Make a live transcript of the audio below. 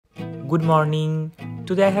Good morning.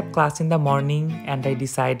 Today I have class in the morning and I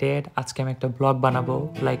decided আজকে আমি একটা blog বানাবো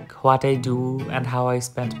like what I do and how I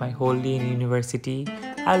spent my whole day in university.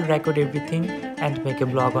 I'll record everything and make a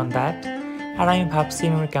blog on that. আর আমি ভাবছি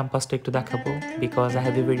আমার ক্যাম্পাসটা একটু দেখাবো because I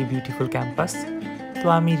have a very beautiful campus. তো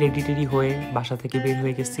আমি রেডি হয়ে বাসা থেকে বের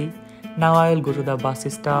হয়ে গেছি. Now I will go to the bus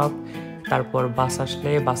stop. তারপর বাস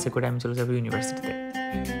আসলে বাসে করে আমি চলে যাব ইউনিভার্সিটিতে.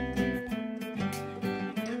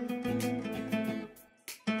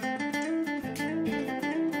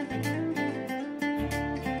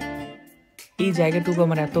 এই জায়গাটুকু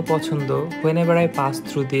আমার এত পছন্দ. Whenever I pass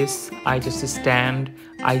through this, I just stand,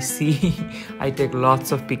 I see, I take lots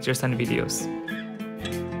of pictures and videos.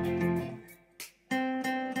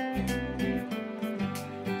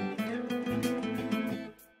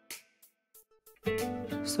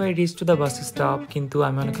 So I reached to the bus stop, কিন্তু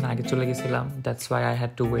আমি অনেকক্ষণ আগে চলে গেছিলাম. That's why I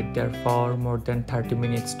had to wait there for more than 30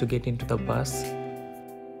 minutes to get into the bus.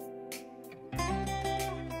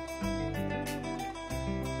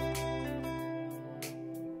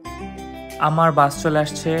 আমার বাস চলে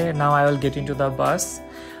আসছে. Now I will get into the bus.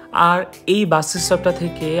 আর এই বাস স্টপটা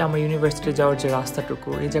থেকে আমার ইউনিভার্সিটি যাওয়ার যে রাস্তাটুকু,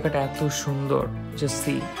 এই জায়গাটা এত সুন্দর. Just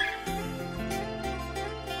see.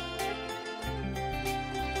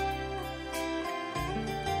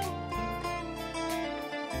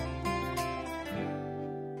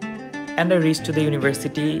 And I reached to the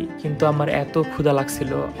university, কিন্তু আমার এত ক্ষুধা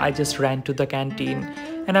লাগছিল. I just ran to the canteen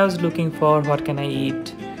and I was looking for what can I eat.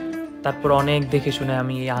 তারপর অনেক দেখে শুনে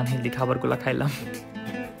আমি আনহেলদি খাবারগুলো খাইলাম.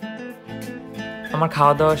 আমার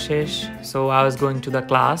খাওয়া দাওয়া শেষ. So I was going to the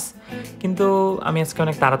class. কিন্তু আমি আজকে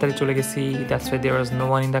অনেক তাড়াতাড়ি চলে গেছি. That's why there was no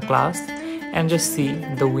one in the class. And just see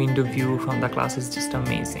the window view from the class is just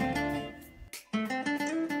amazing.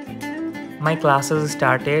 My classes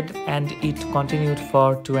started and it continued for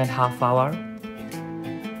 2.5 hours.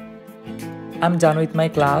 I'm done with my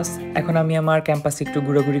class. এখন আমি আমার ক্যাম্পাসে একটু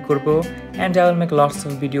ঘোরাঘুরি করব and I will make lots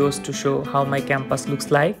of videos to show how my campus looks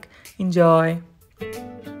like. Enjoy!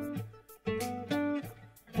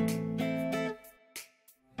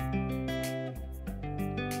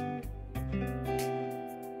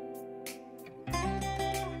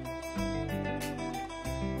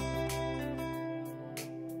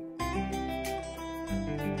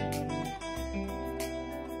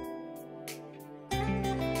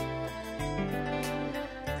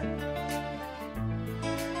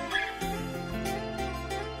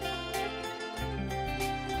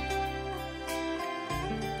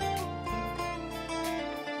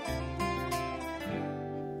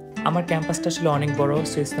 আমার ক্যাম্পাসটা আসলে অনেক বড়,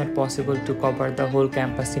 so it's not possible to cover the whole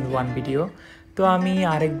campus in one video. তো আমি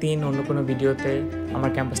আরেকদিন অন্য কোনো ভিডিওতে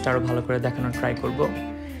আমার ক্যাম্পাসটা আরও ভালো করে দেখানোর ট্রাই করব.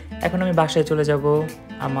 এখন আমি বাসায় চলে যাব.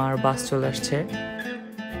 আমার বাস চলে আসছে.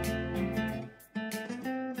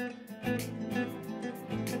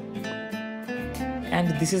 And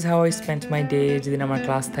this is how I spent my day যেদিন আমার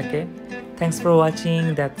ক্লাস থাকে. Thanks for watching.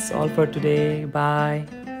 That's all for today.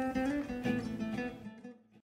 Bye.